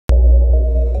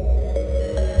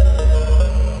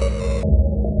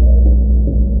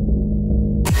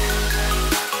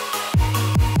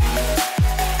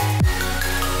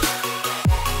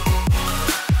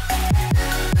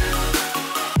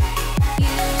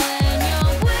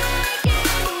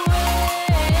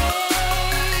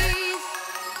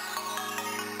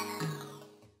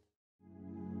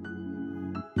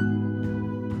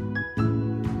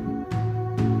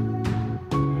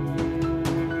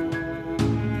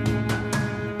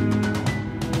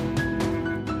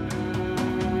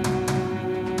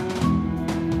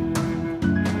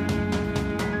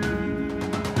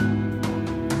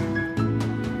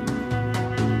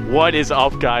What is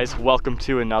up, guys? Welcome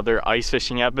to another ice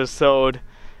fishing episode.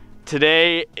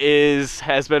 Today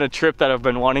has been a trip that I've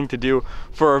been wanting to do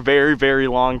for a very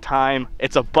long time.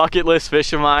 It's a bucket list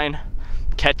fish of mine,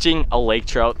 catching a lake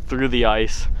trout through the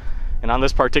ice. And on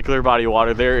this particular body of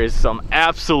water, there is some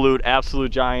absolute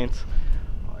giants.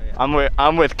 Oh, yeah.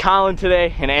 I'm with Collin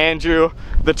today and Andrew,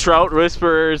 the trout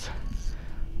whisperers.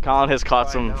 Collin has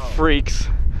caught some freaks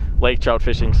lake trout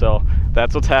fishing, so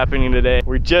that's what's happening today.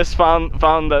 We just found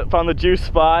the juice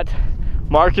spot,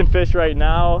 marking fish right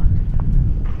now,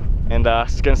 and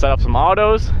just gonna set up some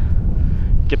autos,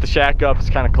 get the shack up.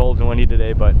 It's kind of cold and windy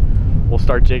today, but we'll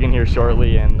start jigging here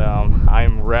shortly, and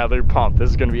I'm rather pumped. This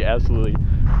is gonna be absolutely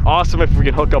awesome if we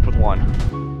can hook up with one.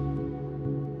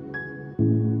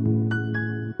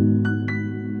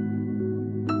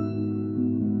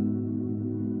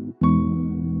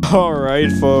 All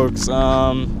right, folks,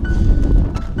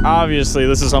 obviously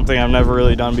this is something I've never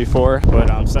really done before,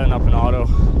 but I'm setting up an auto.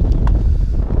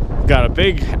 Got a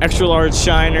big extra large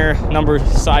shiner, number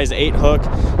size 8 hook,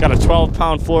 got a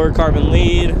 12-pound fluorocarbon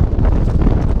lead,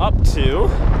 up to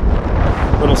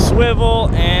little swivel,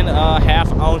 and a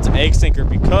 ½ ounce egg sinker,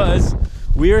 because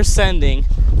we are sending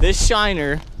this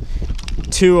shiner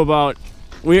to about,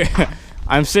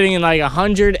 I'm sitting in like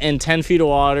 110 feet of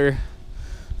water,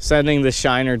 sending the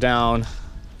shiner down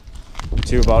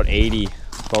to about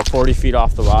 40 feet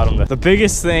off the bottom. The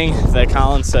biggest thing that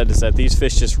Collin said is that these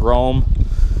fish just roam.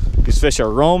 These fish are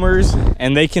roamers,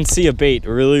 and they can see a bait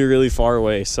really far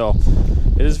away. So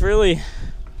it is really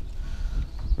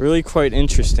quite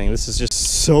interesting. This is just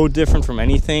so different from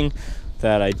anything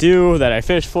that I do, that I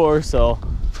fish for. So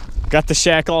got the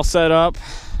shack all set up.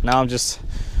 Now I'm just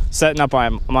setting up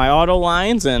my auto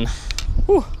lines, and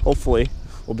hopefully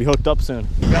we'll be hooked up soon.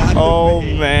 Oh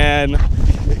man,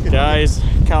 guys,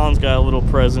 Collin's got a little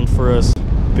present for us.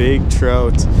 Big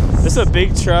trout. This is a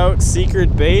big trout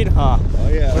secret bait, huh? Oh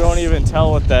yeah. We don't even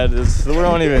tell what that is. We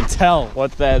don't even tell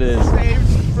what that is.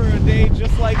 Saved for a day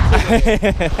just like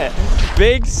today.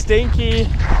 Big stinky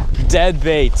dead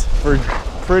bait for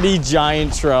pretty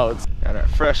giant trout. Got our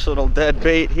fresh little dead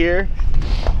bait here.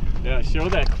 Yeah, show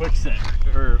that quick set,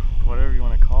 or whatever you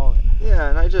want to call it. Yeah,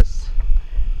 and I just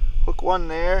hook one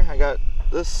there. I got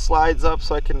this slides up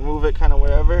so I can move it kind of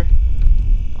wherever.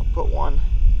 I'll put one,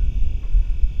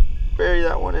 bury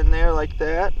that one in there like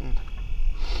that, and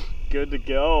good to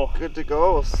go. Good to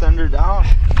go. We'll send her down.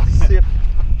 See if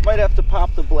might have to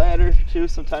pop the bladder too.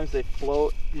 Sometimes they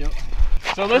float. Yep.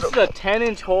 So this is a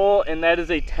 10-inch hole, and that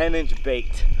is a 10-inch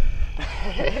bait.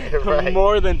 Right.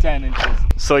 More than 10 inches.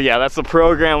 So yeah, that's the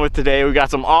program with today. We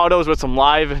got some autos with some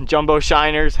live jumbo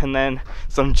shiners, and then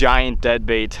some giant dead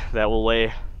bait that we'll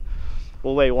lay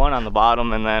one on the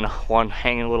bottom and then one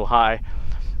hanging a little high.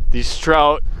 These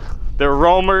trout, they're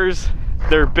roamers,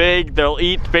 they're big, they'll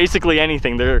eat basically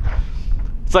anything.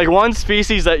 It's like one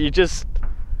species that you just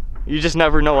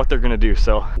never know what they're gonna do.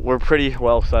 So we're pretty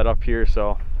well set up here,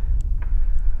 so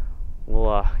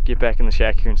we'll get back in the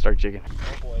shack here and start jigging.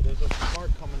 Oh boy, there's a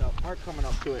mark coming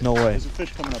up to it. No way. There's a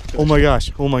fish coming up to it. Oh my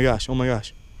gosh, oh my gosh, oh my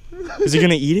gosh. Is he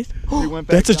gonna eat it?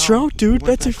 That's a trout, dude.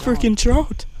 That's a freaking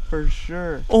trout. For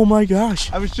sure. Oh my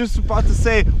gosh. I was just about to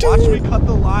say, watch me cut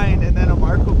the line and then a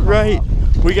mark will come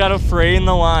up. We got a fray in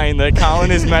the line that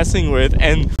Collin is messing with,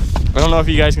 and I don't know if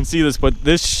you guys can see this, but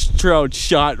this trout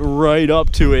shot right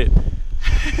up to it.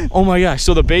 Oh my gosh.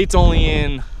 So the bait's only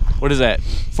in, what is that,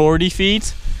 40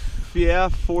 feet? Yeah,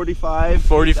 45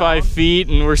 feet,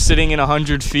 and we're sitting in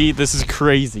 100 feet. This is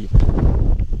crazy.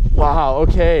 Wow,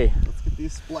 okay. Let's get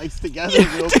these spliced together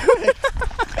real quick.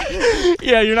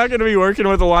 Yeah, you're not gonna be working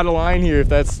with a lot of line here if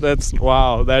that's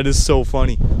wow, that is so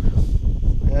funny.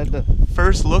 I had the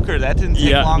first looker, that didn't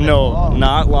take long at all.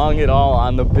 Not long at all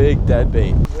on the big dead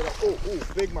bait. Oh,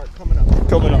 big mark coming up.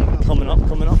 Coming up.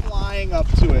 Flying up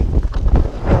to it.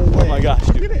 No way. Oh my gosh,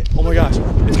 dude. Look at it. Oh my gosh.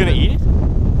 It's gonna eat it?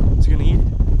 It's gonna eat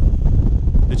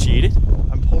it? Did she eat it?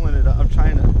 I'm pulling it up. I'm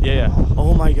trying to. Yeah.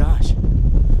 Oh my gosh.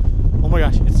 Oh my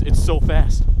gosh. It's so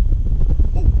fast.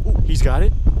 Oh. He's got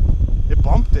it? It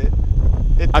bumped it.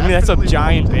 I mean, that's a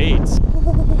giant bait.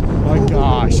 Oh my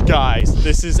gosh, guys.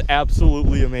 This is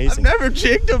absolutely amazing. I've never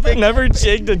jigged a big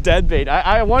dead bait.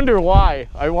 I wonder why.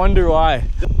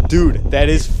 Dude, that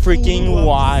is freaking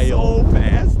wild. So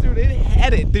fast, dude. It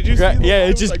had it. Did you see? Yeah,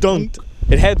 it just dunked.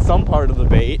 It had some part of the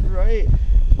bait. Right.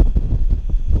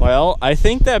 Well, I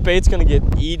think that bait's gonna get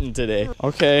eaten today.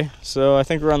 Okay, so I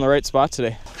think we're on the right spot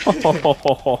today.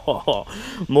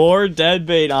 More dead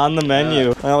bait on the menu.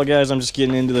 Yeah. Well, guys, I'm just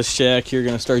getting into the shack here,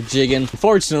 gonna start jigging.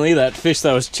 Unfortunately, that fish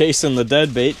that was chasing the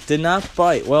dead bait did not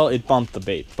bite. Well, it bumped the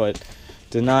bait, but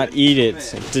did not eat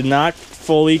it. It did not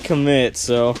fully commit,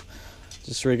 so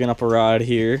Just rigging up a rod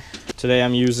here. Today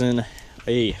I'm using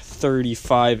a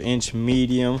 35-inch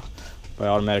medium by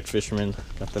Automatic Fisherman.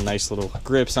 Got the nice little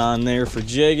grips on there for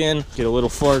jigging. Get a little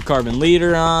fluorocarbon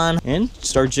leader on and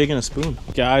start jigging a spoon.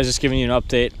 Guys, just giving you an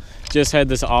update. Just had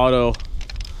this auto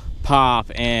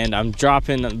pop and I'm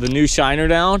dropping the new shiner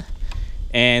down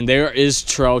and there is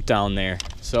trout down there.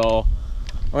 So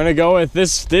we're gonna go with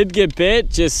this. Did get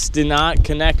bit, just did not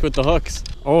connect with the hooks.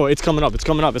 Oh, it's coming up, it's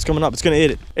coming up, it's coming up. It's gonna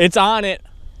hit it. It's on it.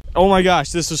 Oh my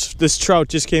gosh, this trout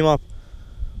just came up.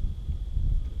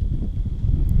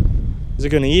 Is it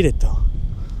gonna eat it though?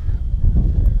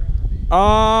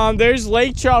 There's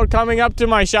lake trout coming up to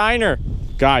my shiner.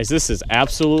 Guys, this is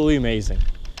absolutely amazing.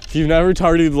 If you've never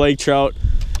targeted lake trout,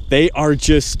 they are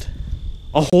just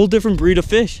a whole different breed of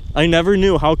fish. I never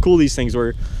knew how cool these things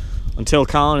were until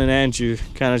Collin and Andrew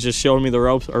kind of just showed me the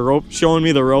ropes, or showing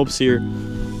me the ropes here.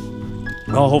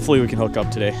 Oh, hopefully we can hook up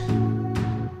today.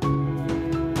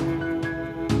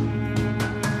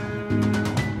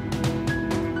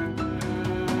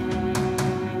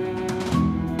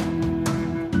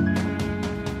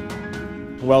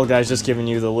 Well guys, just giving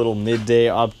you the little midday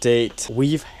update.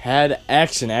 We've had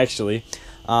action actually.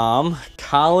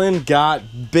 Collin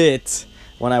got bit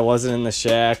when I wasn't in the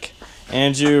shack.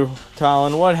 Andrew,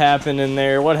 Collin, what happened in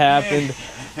there? What happened?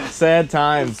 Sad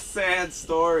times. Sad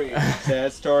story.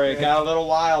 Sad story. It got a little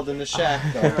wild in the shack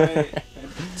though. Right?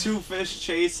 Two fish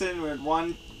chasing. We had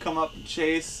one come up and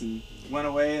chase and went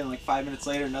away, and like 5 minutes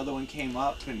later another one came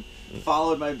up and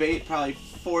followed my bait probably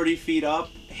 40 feet up,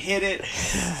 hit it,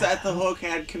 set the hook,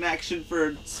 had connection for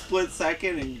a split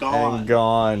second, and gone. And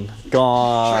gone.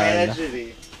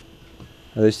 Tragedy.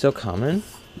 Are they still coming?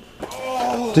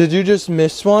 Oh. Did you just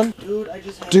miss one? Dude, I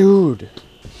just had Dude,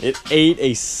 it ate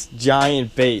a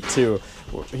giant bait too.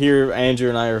 Here, Andrew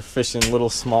and I are fishing little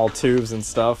small tubes and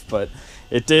stuff, but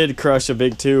it did crush a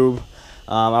big tube.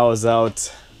 I was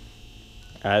out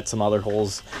at some other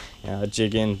holes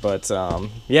jigging, but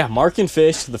yeah, marking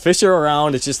fish. The fish are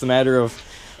around. It's just a matter of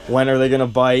when are they gonna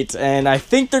bite, and I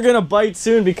think they're gonna bite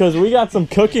soon because we got some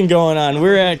cooking going on.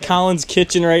 We're at Collin's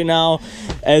kitchen right now,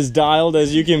 as dialed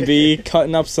as you can be,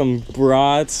 cutting up some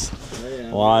brats. Oh,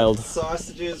 yeah. Wild.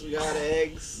 Sausages, we got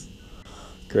eggs.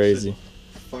 Crazy.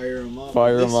 Fire them up.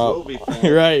 Fire them up. Will be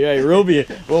fun. right.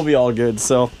 We'll be all good.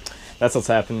 So that's what's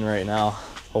happening right now.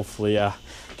 Hopefully,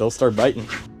 they'll start biting.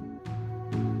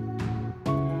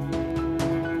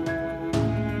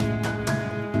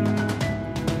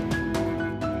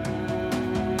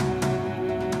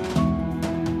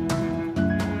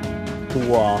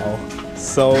 Wow,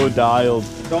 so dialed.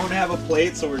 Don't have a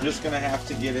plate, so we're just gonna have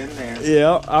to get in there.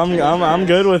 Yeah, I'm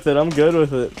good with it. I'm good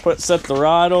with it. Set the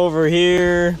rod over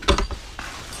here.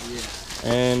 Yeah.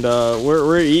 And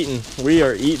we're eating. We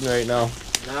are eating right now.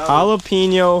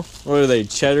 Jalapeno. What are they?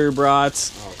 Cheddar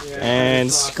brats. Yeah,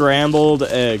 and scrambled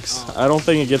eggs. I don't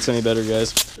think it gets any better,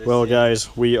 guys. Well,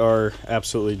 guys, we are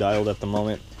absolutely dialed at the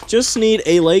moment. Just need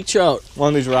a lake trout. One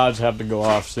of these rods have to go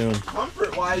off soon.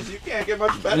 Comfort-wise, you can't get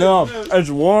much better No, than this. it's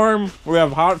warm. We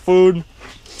have hot food,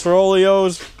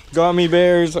 Trolleos, gummy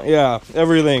bears. Yeah,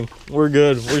 everything. We're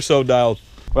good. We're so dialed.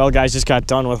 Well, guys, just got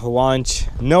done with lunch.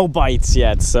 No bites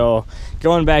yet, so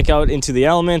going back out into the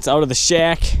elements, out of the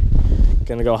shack.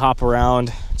 Gonna go hop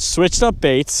around. Switched up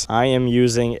baits. I am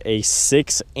using a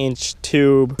 6-inch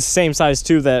tube. Same size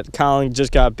tube that Collin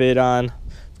just got bit on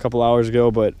a couple hours ago,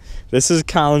 but this is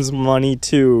Collin's money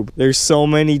tube. There's so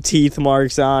many teeth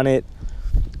marks on it.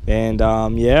 And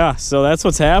yeah, so that's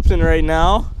what's happening right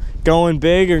now. Going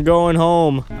big or going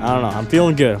home. I don't know. I'm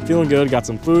feeling good. I'm feeling good. Got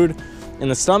some food in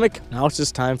the stomach. Now it's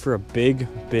just time for a big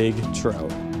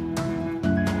trout.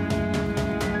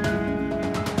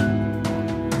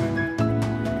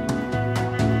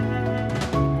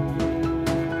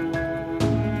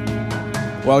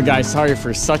 Well, guys, sorry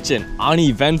for such an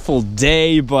uneventful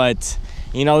day, but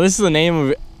you know, this is the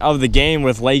name of the game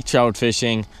with lake trout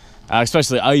fishing,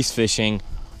 especially ice fishing.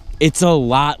 It's a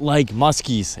lot like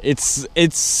muskies.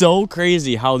 It's so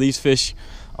crazy how these fish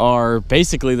are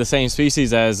basically the same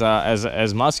species as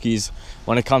muskies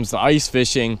when it comes to ice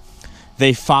fishing.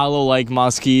 They follow like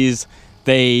muskies.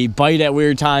 They bite at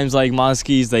weird times like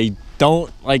muskies. They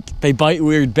bite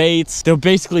weird baits. They'll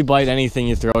basically bite anything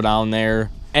you throw down there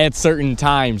at certain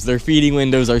times. Their feeding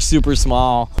windows are super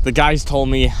small. The guys told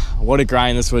me what a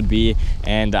grind this would be,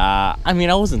 and I mean,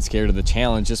 I wasn't scared of the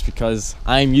challenge just because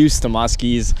I'm used to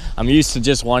muskies. I'm used to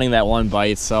just wanting that one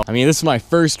bite. So I mean, this is my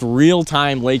first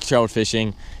real-time lake trout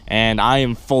fishing, and I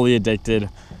am fully addicted.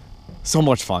 So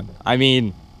much fun. I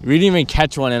mean, We didn't even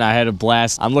catch one and I had a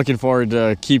blast. I'm looking forward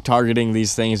to keep targeting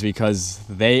these things because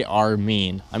they are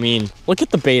mean. I mean, look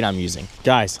at the bait I'm using.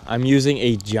 Guys, I'm using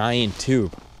a giant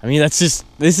tube. I mean, this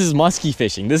is musky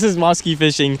fishing. This is musky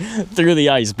fishing through the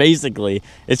ice, basically.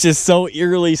 It's just so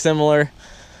eerily similar.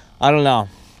 I don't know.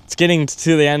 It's getting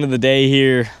to the end of the day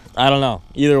here. I don't know.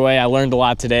 Either way, I learned a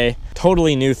lot today.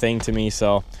 Totally new thing to me,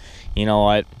 so you know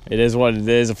what? It is what it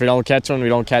is. If we don't catch one, we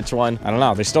don't catch one. I don't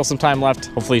know. There's still some time left.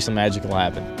 Hopefully some magic will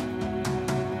happen.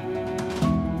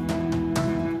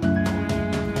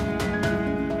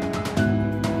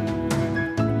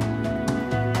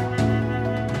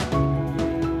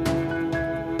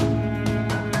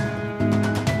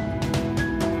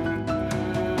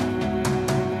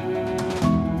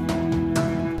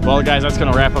 Well guys, that's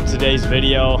gonna wrap up today's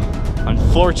video.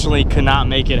 Unfortunately, could not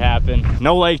make it happen.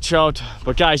 No lake trout,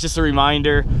 but guys, just a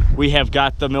reminder, we have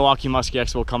got the Milwaukee Muskie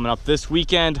Expo coming up this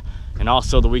weekend, and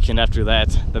also the weekend after that,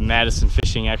 the Madison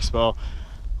Fishing Expo.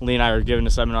 Lee and I are giving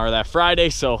a seminar that Friday,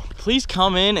 so please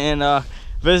come in and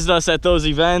visit us at those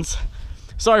events.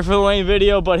 Sorry for the lame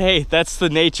video, but hey, that's the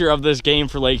nature of this game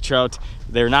for lake trout.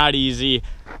 They're not easy.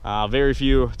 Very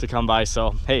few to come by,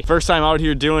 so hey, first time out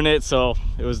here doing it, so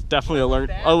it was definitely alert.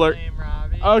 Name,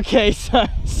 Robbie. Okay,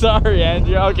 sorry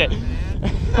Andrew. Okay.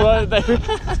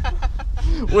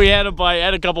 We had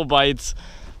a couple bites,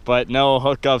 but no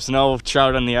hookups, no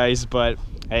trout on the ice, but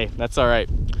hey, that's all right.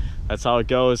 That's how it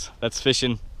goes. That's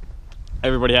fishing.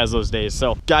 Everybody has those days.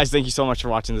 So guys, thank you so much for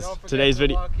watching today's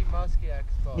video. Milwaukee Muskie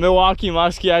Expo. Milwaukee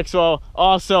Muskie Expo.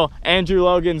 Also, Andrew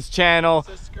Logan's channel.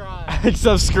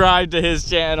 Subscribe to his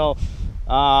channel.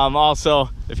 Also,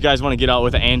 if you guys want to get out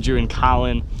with Andrew and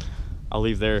Collin, I'll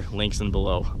leave their links in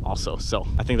below also. So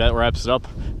I think that wraps it up.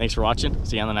 Thanks for watching.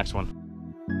 See you on the next one.